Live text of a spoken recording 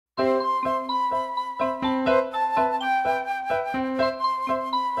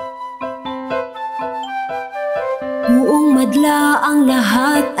bigla ang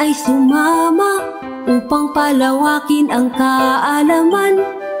lahat ay sumama upang palawakin ang kaalaman.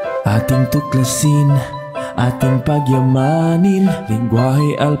 Ating tuklasin, ating pagyamanin,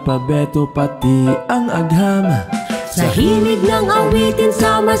 lingwahe, alpabeto, pati ang agham. Sa hilig ng awitin,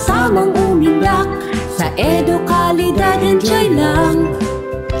 sama-samang umindak. Sa edukalidad, enjoy lang.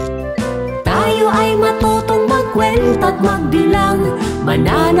 Tayo ay matutong magkwenta't magbilang,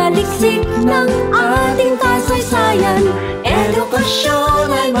 mananaliksik ng ating kasaysayan. Edukasyon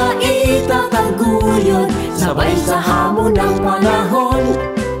ay maitataguyod, sabay sa hamon ng panahon.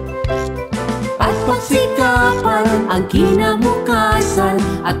 At pagsikapan ang kinabukasan,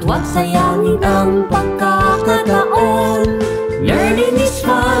 at huwag sayangin ang pagkakataon. Learning is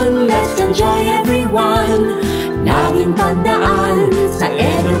fun, let's enjoy everyone. Laging tandaan, sa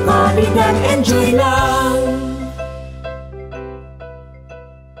edukalidad, enjoy lang.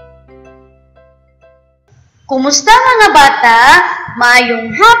 Kumusta mga bata?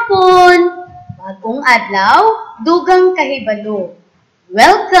 Maayong hapon! Bagong adlaw, dugang kahibalo.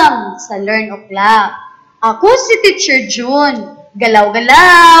 Welcome sa Learn O'Clock. Ako si Teacher June.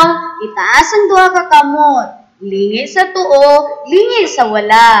 Galaw-galaw, itaas ang duha ka kamot. Lingi sa tuo, lingi sa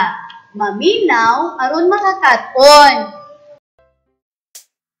wala. Maminaw, aron makakaton.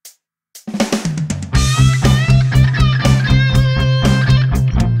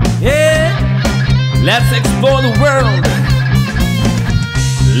 Yeah, let's explore the world.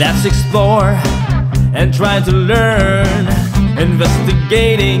 Let's explore and try to learn,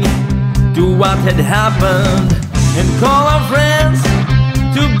 investigating to what had happened, and call our friends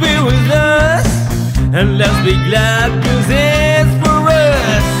to be with us. And let's be glad, 'cause it's for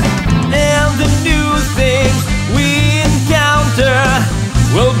us. And the new things we encounter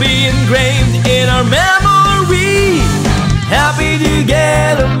will be engraved in our memory. Happy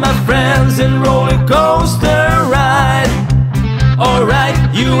together, my friends, in roller coaster ride. Alright,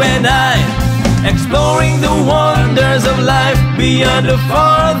 you and I, exploring the wonders of life beyond the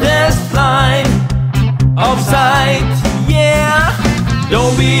farthest line of sight. Yeah,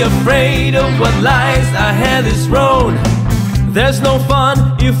 don't be afraid of what lies ahead this road. There's no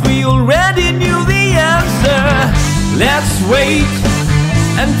fun if we already knew the answer. Let's wait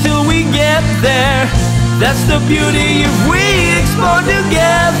until we get there. That's the beauty if we explore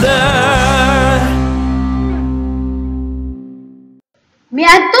together.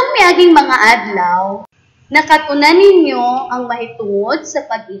 Miadtong miaging mga adlaw, nakatunan ninyo ang mahitungod sa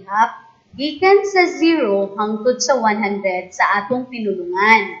pag-ihap gikan sa 0 hangtod sa 100 sa atong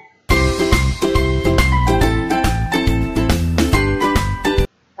pinulungan.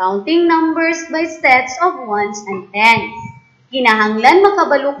 Counting numbers by sets of ones and tens. Kinahanglan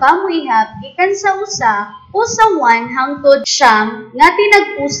makabalo ka mo ihap gikan sa usa o sa 1 hangtod 9 nga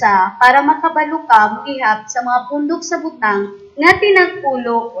tinag-usa para makabalo ka mo ihap sa mga pundok sa butang nga tinag-10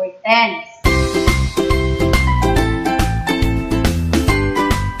 or tens.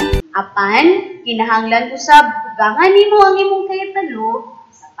 Apan, kinahanglan usab ugangan nimo ang imong kahitalo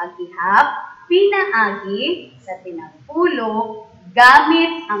sa paghihap pinaagi sa tinag-10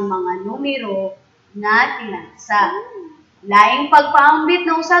 gamit ang mga numero nga tinagsa. Laing pagpaambit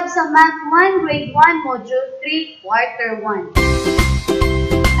na usab sa Math 1 Grade 1 Module 3 Quarter 1.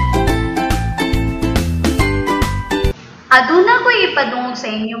 Aduna ko'y ipadungog sa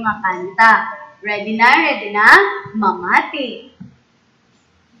inyo nga kanta. Ready na? Ready na? Mamati!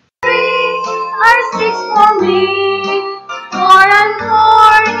 3 are 6 for me, 4 and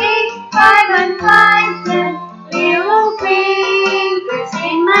 4, 8, 5 and 5, 10 little fingers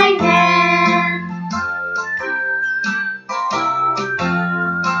in my hand.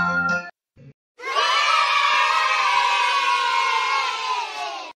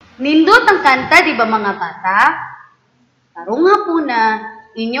 Nindot ang kanta, di ba mga bata? Karong hapuna,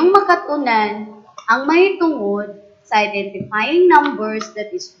 inyong makatunan ang mahitungod sa identifying numbers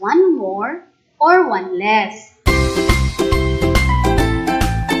that is 1 more or 1 less.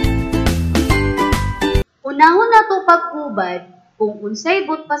 Unahon na ito paghubad kung unsay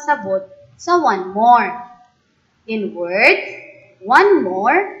bot pasabot sa 1 more. In words, 1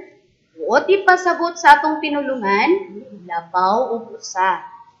 more, buot ipasabot sa atong pinulungan, labaw ug usa.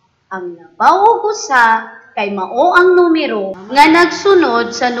 Ang labaw ug usa kay mao ang numero nga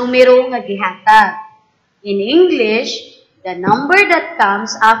nagsunod sa numero nga gihatag. In English, the number that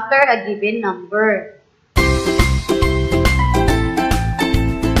comes after a given number.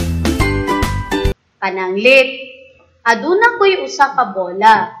 Pananglit, aduna ko'y usa ka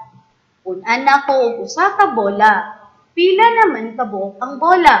bola. Unan ako og usa ka bola. Pila naman kabuok ang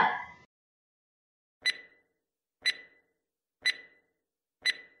bola?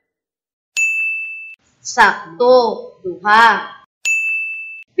 Sakto, duha.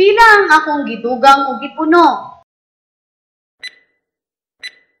 Pila ang akong gidugang o gipuno?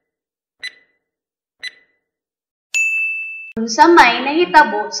 Unsa may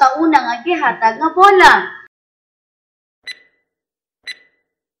nahitabo sa una nga gihatag nga bola?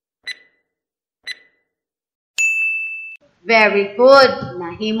 Very good.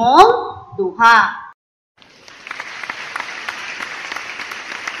 Nahimong duha.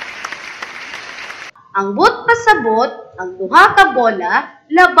 Ang but pasabot, ang duha ka bola,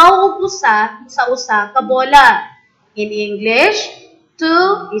 labaw ug usa sa usa ka bola. In English,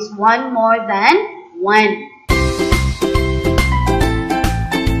 2 is 1 more than 1.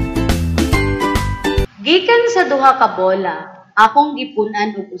 Gikan sa duha ka bola, akong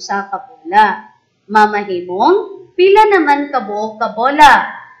gipunan og usa ka bola. Mamahimong, pila naman kabuok ka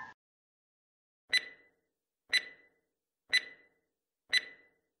bola?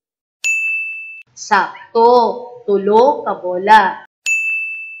 Sakto, 3 ka bola.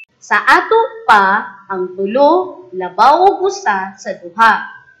 Sa ato pa, ang 3 labaw ug usa sa duha.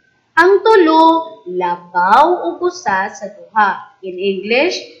 Ang 3 labaw ug usa sa duha. In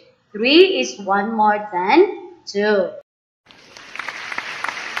English, 3 is 1 more than 2.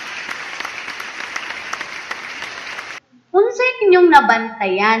 Unsay inyong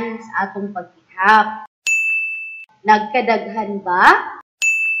nabantayan sa atong pag-ihap? Nagkadaghan ba?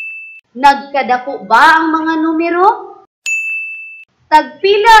 Nagkadako ba ang mga numero?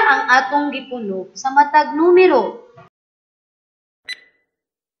 Tagpila ang atong gipuno sa matag numero?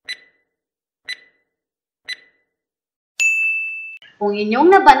 Kung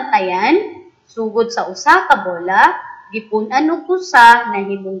inyong nabantayan, sugod sa usa ka bola, gipunan og usa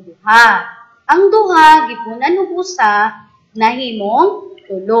nahimong duha. Ang duha gipunan og usa nahimong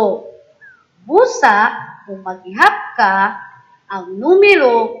 3. Busa, kung mag-ihap ka, ang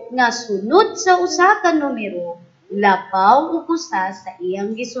numero nga sunod sa usa ka numero, labaw ug usa sa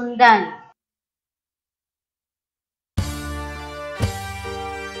iyang gisundan.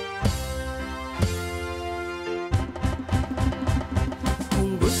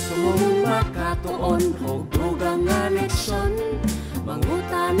 Kung gusto mong makatuon og dugang nga leksyon,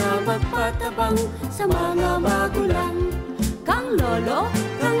 manguta na magpatabang sa mga magulang. Kang lolo,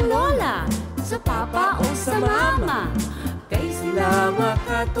 kang lola, sa papa o sa mama, kay sila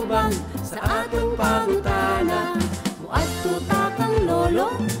makatubang sa atong pangutana. Muadto ta kang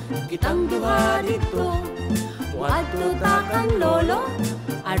lolo, kitang duha dito. Muadto ta kang lolo,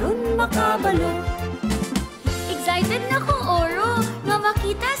 aron makabalo. Excited na ko, Oro, nga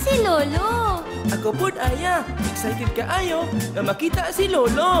makita si Lolo. Ako pod aya, excited ka ayo nga makita si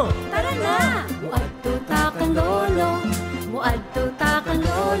lolo. Tara na! Muadto ta kang lolo, muadto ta kang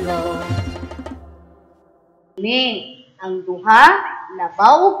lolo. Ang duha,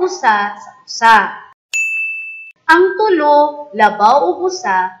 labaw ug usa sa usa. Ang 3, labaw ug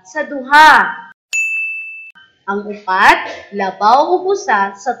usa sa duha. Ang 4, labaw ug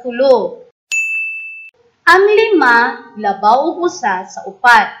usa sa 3. Ang 5, labaw ug usa sa 4.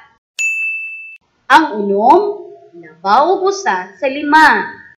 Ang 6, labaw ug usa sa 5.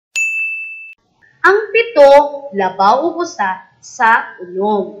 Ang 7, labaw ug usa sa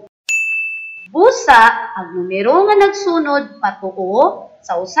 6. Busa, ang numero nga nagsunod patuo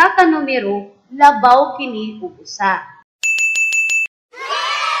sa usa ka numero, labaw kini ug usa.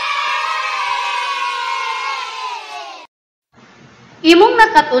 Imong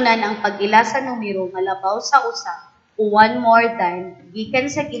nakatunan ang pag-ila sa numero nga labaw sa usa o 1 more than gikan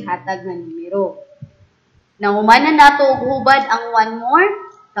sa gihatag nga numero. Nahumanan nato og hubad ang 1 more,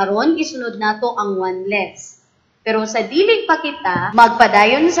 karon isunod nato ang 1 less. Pero sa dili pa kita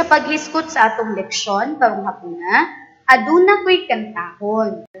magpadayon sa paghiskot sa atong leksyon karong hapuna, aduna ko'y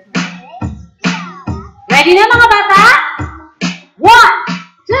kantahon. Ready na mga bata? 1,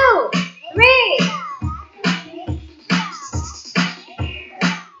 2, 3!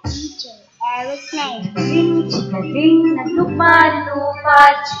 Chikading, chikading,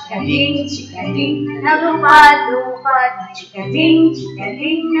 naglupad-lupad. Chikading, chikading, naglupad-lupad. Chikading,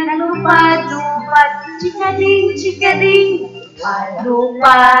 chikading, naglupad-lupad. Chikading, chikading,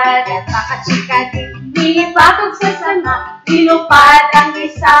 naglupad. At maka-chikading, nilipatog sa sana. Nilupad ang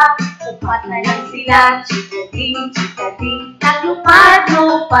isa, upat na lang sila. Chikading, chikading,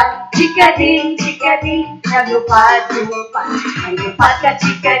 naglupad-lupad. Chikading, chikading, naglupad-lupad. May lupat ka,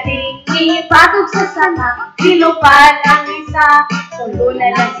 chikading, nilipatog sa sana. Nilupad ang isa, ulo na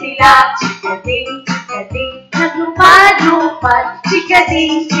lang sila. Chikading, chikading, naglupad-lupad.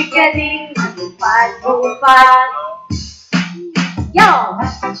 Chikading, chikading, naglupad-lupad. Yo!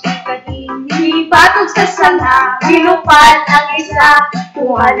 Chikading, nilipatog sa sana. Nilupad ang isa,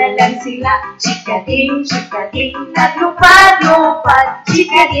 kuha na lang sila. Chikading, naglupad-lupad.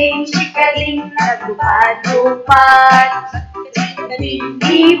 Chikading, naglupad-lupad.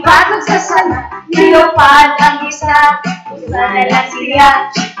 Ibatog sa sana, nilupad ang isa. Kuha na lang sila.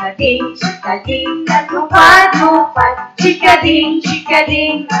 Chikading, naglupad-lupad. Chikading,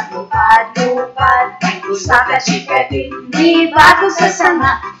 naglupad-lupad. Usa ka chikading, ibatog sa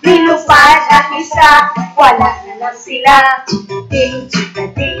sana, nilupad ang isa. Wala na lang sila.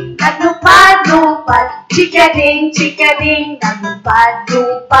 Chikading, naglupad-lupad. Chikading,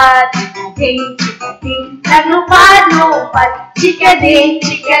 naglupad-lupad. Chikading, naglupad-lupad. Chikading,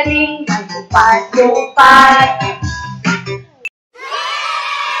 naglupad-lupad.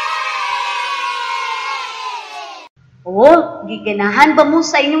 Oh, giganahan ba mo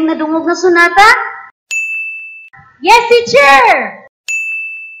sa inyong nadungog na sonata? Yes, teacher!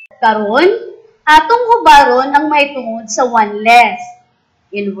 Karon, atong hubaron ang may tungod sa one less.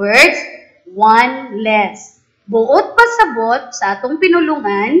 In words, one less. Buot pasabot sa atong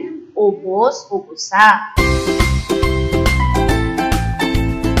pinulungan, ubos o usa.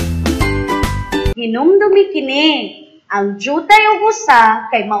 Hinumdumi kini, ang jutay o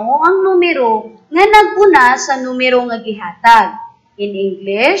usa kay mao ang numero nga naguna sa numero nga gihatag. In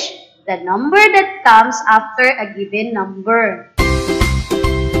English, the number that comes after a given number.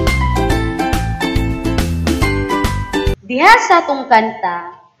 Diha sa atong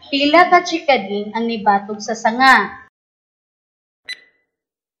kanta, pila ka chikading ang nibatog sa sanga.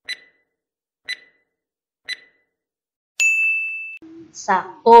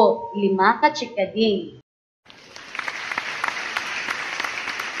 Sakto, 5 ka chikading.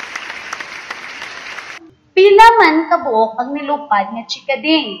 Pila man kabuok ang nilupad nga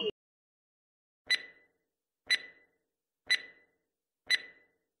chikading.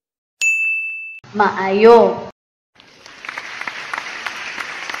 Maayo.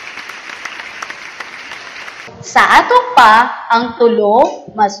 Sa ato pa, ang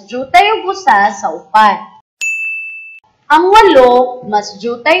 3 mas jutay og usa sa 4. Ang 8 mas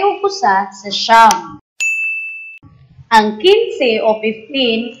jutay og usa sa 9. Ang 15 o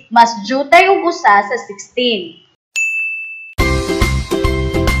 15 mas jutay og usa sa 16.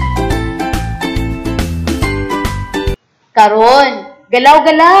 Karon,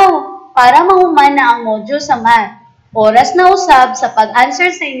 galaw-galaw para mahuman na ang module sa math. Oras na usab sa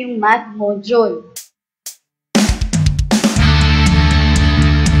pag-answer sa inyong math module.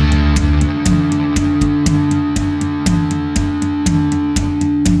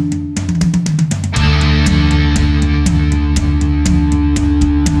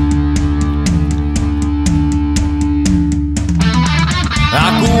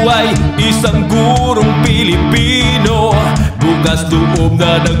 Ako ay isang gurong Pilipino, bukas loob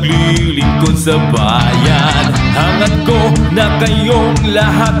na naglilingkod sa bayan. Hangat ko na kayong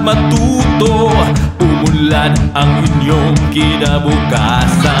lahat matuto, umunlad ang inyong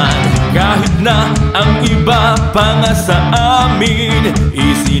kinabukasan. Kahit na ang iba pa nga sa amin,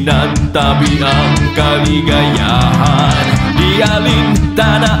 isinantabi ang kaligayahan. Di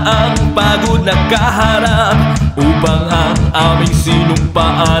alintana ang pagod na kaharap, upang ang aming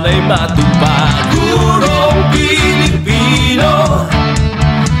sinumpaan ay matupad. Gurong Pilipino,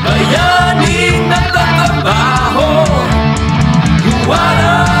 bayaning nagtatrabaho,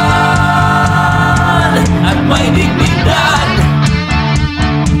 huwaran at may dignidad.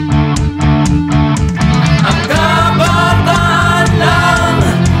 Ang kabataan lang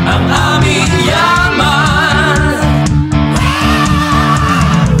ang aming yaman.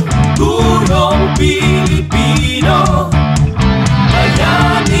 Gurong Pilipino,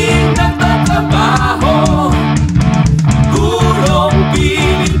 bayaning nagtatrabaho, gurong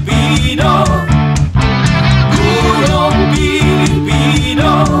Pilipino, gurong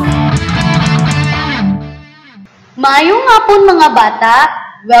Pilipino. Maayong hapon mga bata,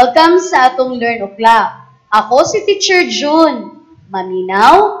 welcome sa atong Learn O'Clock. Ako si Teacher June.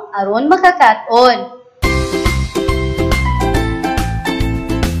 Maminaw, aron makakaton.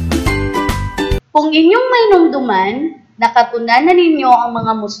 Kung inyong may numduman, nakatunan na ninyo ang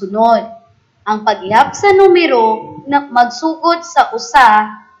mga musunod. Ang paghihap sa numero na magsugod sa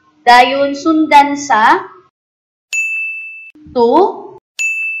usa, dayon sundan sa 2,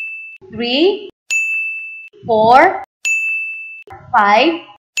 3, 4, 5,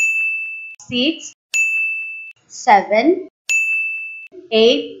 6, 7,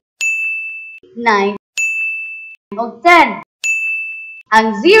 8, 9, o 10.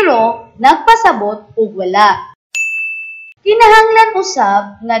 Ang 0 nagpasabot og wala. Kinahanglan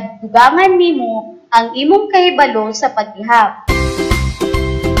usab nga dugangan nimo ang imong kahibalo sa paghihap.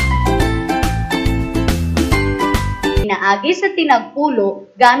 agi sa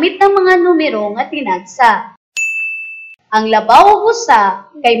tinagpulo gamit ng mga numero nga tinagsa. Ang labaw ug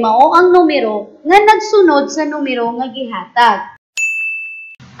usa kay mao ang numero nga nagsunod sa numero nga gihatag.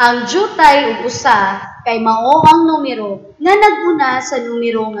 Ang jutay ug usa kay mao ang numero nga naguna sa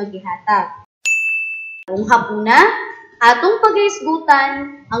numero nga gihatag. Kung hapuna, atong paghisgutan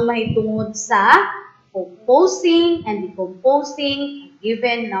ang mahitungod sa composing and decomposing a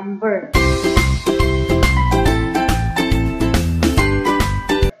given number.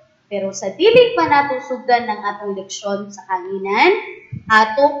 Pero sa dili pa nato sugdan ng atong leksyon sa kanginan,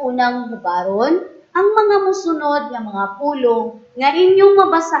 ato unang hubaron ang mga musunod nga mga pulong nga inyong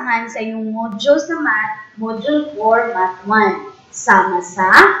mabasahan sa inyong module sa Math, Module 4, Math 1, sama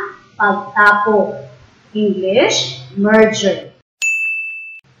sa pagtapo, English, merger,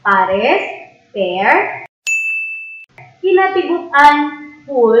 pares, pair, kinatiguan,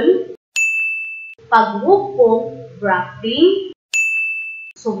 pool, paghukpong, grafting,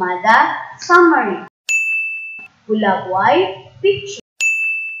 sumada, summary, bulagway, picture,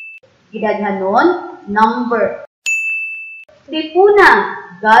 gidaghanon, number, tripuna,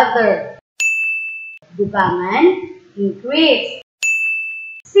 gather, dugangan, increase,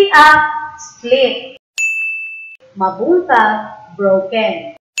 siak, split, mabungkag,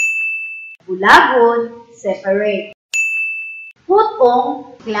 broken, bulagon, separate,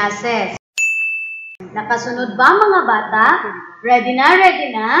 hutong, classes. Nakasunod ba mga bata? Ready na? Ready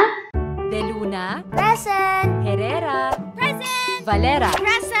na? De Luna, Present! Herrera, Present! Valera,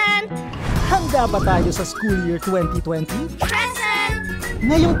 Present! Handa ba tayo sa school year 2020? Present!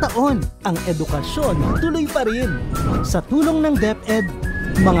 Ngayong taon, ang edukasyon tuloy pa rin. Sa tulong ng DepEd,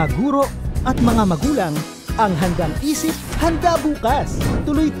 mga guro at mga magulang, ang handang isip, handa bukas.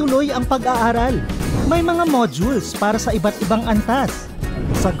 Tuloy-tuloy ang pag-aaral. May mga modules para sa iba't ibang antas.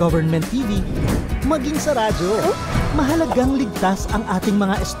 Sa government TV, maging sa radyo. Mahalagang ligtas ang ating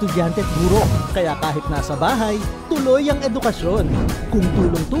mga estudyante at guro. Kaya kahit nasa bahay, tuloy ang edukasyon. Kung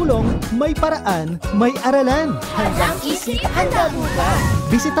tulong-tulong, may paraan, may aralan. Handang isip, handa bukas!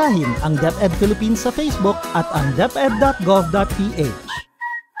 Bisitahin ang DepEd Philippines sa Facebook at ang deped.gov.ph.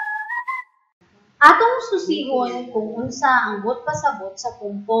 Atong susihon kung unsa ang bot pasabot sa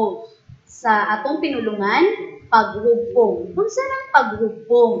compose. Sa atong pinulungan, paghugpong. Unsa ng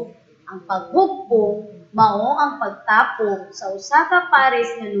paghugpong? Ang paghugpong mao ang pagtapong sa usa ka pares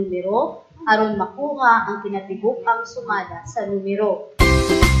nga numero aron makuha ang kinatibuk-ang sumada sa numero.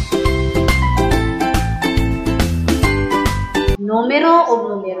 Numero o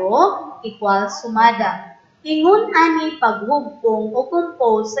numero equals sumada. Ingon ani paghugpong o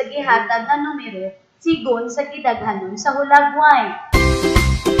compose sa gihatag nga numero sigon sa gidaghanon sa hulagway.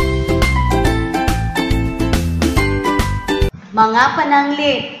 Mga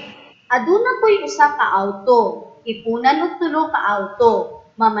pananglit, aduna ko'y usa ka auto, ipunan og tulo ka auto,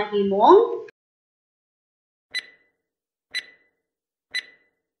 mamahimong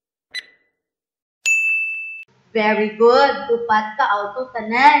very good, upat ka auto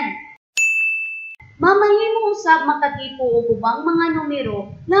tanan. Mamahimong usab makatipo og ubang mga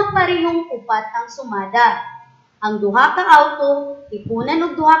numero nga parehong upat ang sumada. Ang duha ka auto, ipunan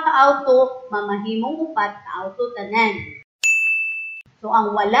og duha ka auto, mamahimong upat ka auto tanan. So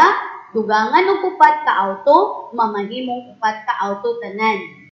ang wala, dugangan og upat ka auto, mamahimong upat ka auto tanan.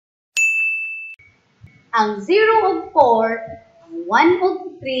 Ang 0 og 4, ang 1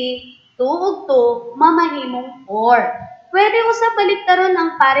 og 3, 2 og 2, mamahimong 4. Pwede usab baliktaron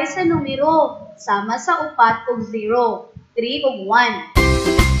ang pares sa numero, sama sa upat og 0, 3 og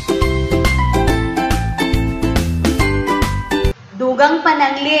 1. Dugang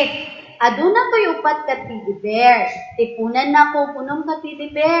pananglit. Aduna ko'y upat ka teddy bear. Tipunan na ko punong ka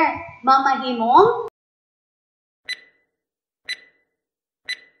teddy bear. Mamahimong?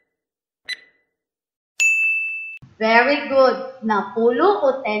 Very good. Napulo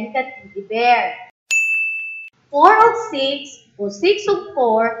o 10 ka teddy bear. 4 o 6 o 6 o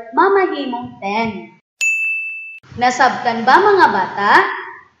 4, mamahimong 10. Nasabtan ba mga bata?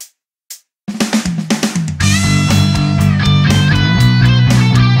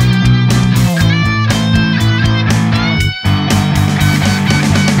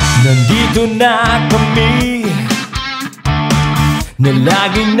 Nandito na kami na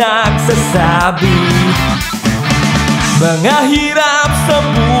laging nagsasabi mga hirap sa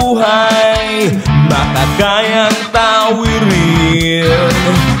buhay makakayang tawirin.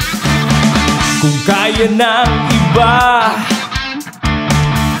 Kung kaya ng iba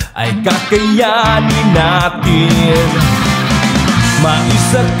ay kakayanin natin.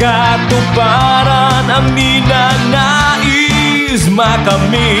 Maisakatuparan ang ninanais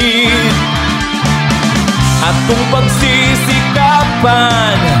makamit. At kung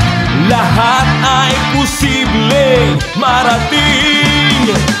pagsisikapan, lahat ay posibleng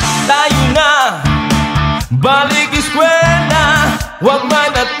marating. Tayo na, balik eskwela, huwag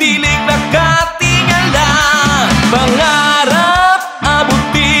manatiling nakatingala. Pangarap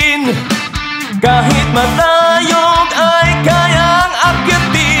abutin, kahit matayog ay kayang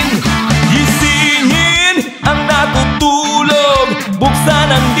akyatin. Gisingin ang natutulog,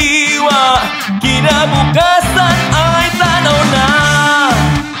 buksan ang diwa, kinabukasan ay tanaw na.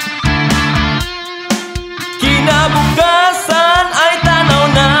 Kinabukasan ay tanaw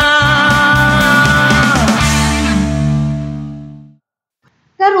na.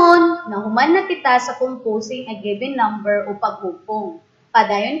 Karon, nahuman na kita sa composing a given number o paghugpong.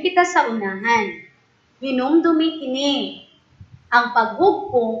 Padayon kita sa unahan. Hinumdumi kini. Ang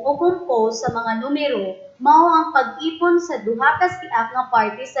paghugpong o compose sa mga numero mao ang pag-ipon sa duha ka siak nga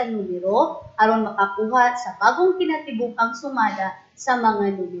parte sa numero aron makakuha sa bagong kinatibuk-ang sumada sa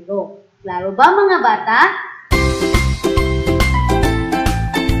mga numero. Klaro ba mga bata?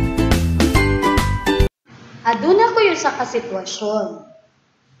 Aduna ko sa kasitwasyon.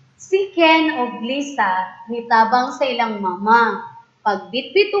 Si Ken o Lisa nitabang sa ilang mama,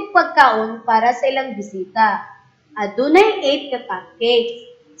 pagbitbit og pagkaon para sa ilang bisita. Adunay 8 ka cupcakes,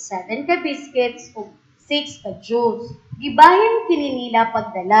 7 ka biscuits ug 6 ka juice. Gibahin kini nila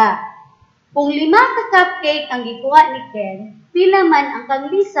pagdala. Kung 5 ka cupcake ang gikuha ni Ken, pila man ang kang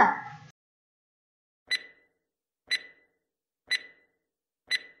Lisa?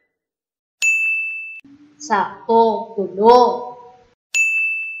 Sakto, 3.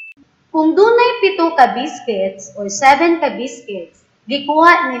 Kung dunay 7 ka biscuits or 7 ka biscuits,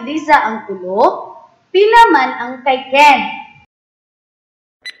 gikuha ni Liza ang 3, pila man ang kay Ken?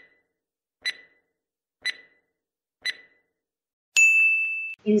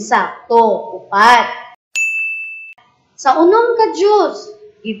 Insakto, 4. Sa unom ka juice,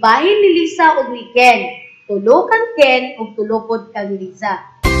 gibahin ni Liza ug ni Ken, 3 kang Ken ug 3 pod kang Liza.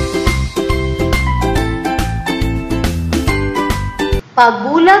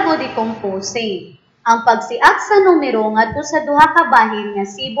 Pagbulag o decomposing. Ang pagsiak sa numero ngadto sa duha ka bahin nga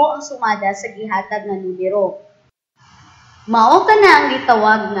sibo ang sumada sa gihatag nga numero. Mao ka na ang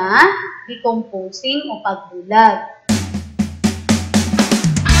gitawag nga decomposing o pagbulag.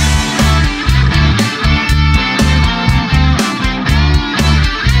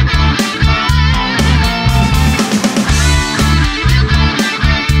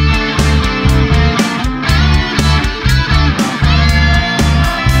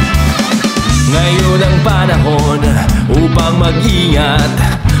 Ngayon ang panahon upang mag-ingat,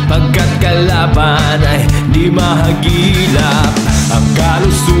 pagkat kalaban ay di mahagilap. Ang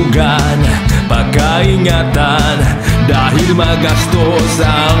kalusugan, pagkaingatan, dahil magastos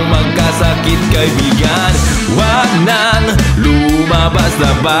ang magkasakit kaibigan. Huwag nang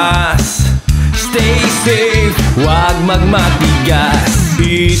lumabas-labas, stay safe, huwag magmatigas.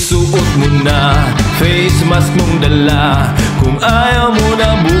 Isuot mo na face mask mong dala, kung ayaw mo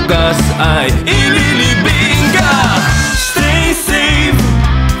na bukas ay ililibing ka. Stay safe,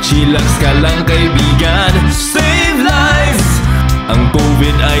 chillax ka lang kaibigan. Save lives, ang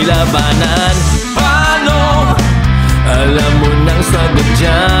COVID ay labanan. Paano? Alam mo nang sagot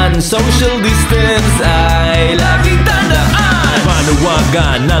dyan, social distance ay laging tandaan.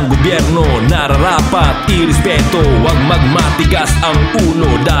 Panawagan ng gobyerno, nararapat irespeto. Huwag magmatigas ang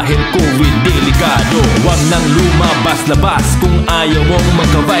ulo dahil COVID delikado. Huwag nang lumabas-labas kung ayaw mong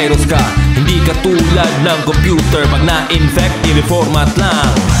magka-virus ka. Hindi ka tulad ng computer, pag na-infect, i-reformat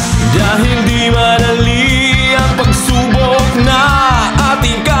lang. Dahil di madali ang pagsubok na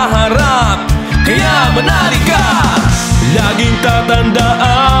ating kaharap, kaya manali ka. Laging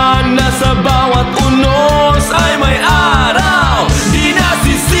tatandaan na sa bawat unos ay may araw, di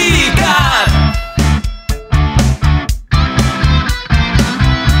nasisikat.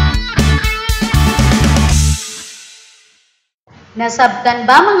 Nasabtan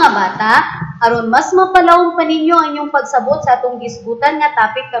ba mga bata? Aron mas mapalawom pa ninyo ang inyong pagsabot sa atong gisgutan nga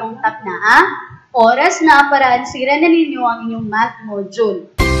topic karong taknaa, oras na para ansira na ninyo ang inyong math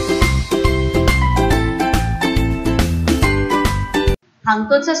module.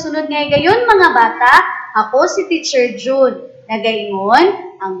 Hangtod sa sunod nga gayon mga bata, ako si Teacher June.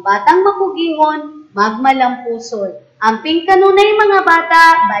 Nagaingon, ang batang makugihon, magmalampusod. Amping kanunay mga bata,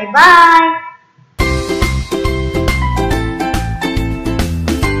 bye-bye!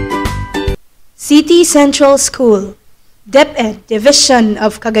 City Central School, DepEd Division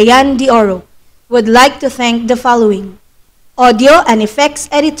of Cagayan de Oro would like to thank the following: Audio and Effects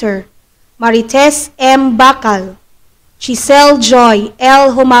Editor, Marites M. Bacal, Giselle Joy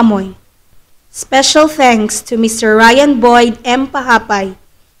L. Humamoy, Special thanks to Mr. Ryan Boyd M. Pahapay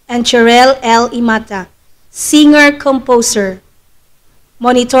and Cherelle L. Imata, singer-composer.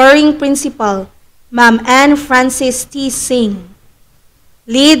 Monitoring Principal, Ma'am Anne Francis T. Singh.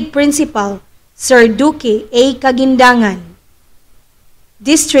 Lead Principal, Sir Duque A. Kagindangan.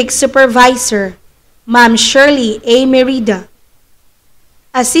 District Supervisor, Ma'am Shirley A. Merida.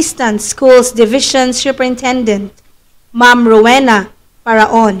 Assistant Schools Division Superintendent, Ma'am Rowena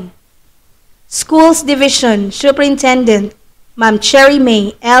Paraon. Schools Division Superintendent, Ma'am Cherry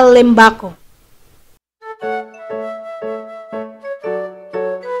May L. Limbaco.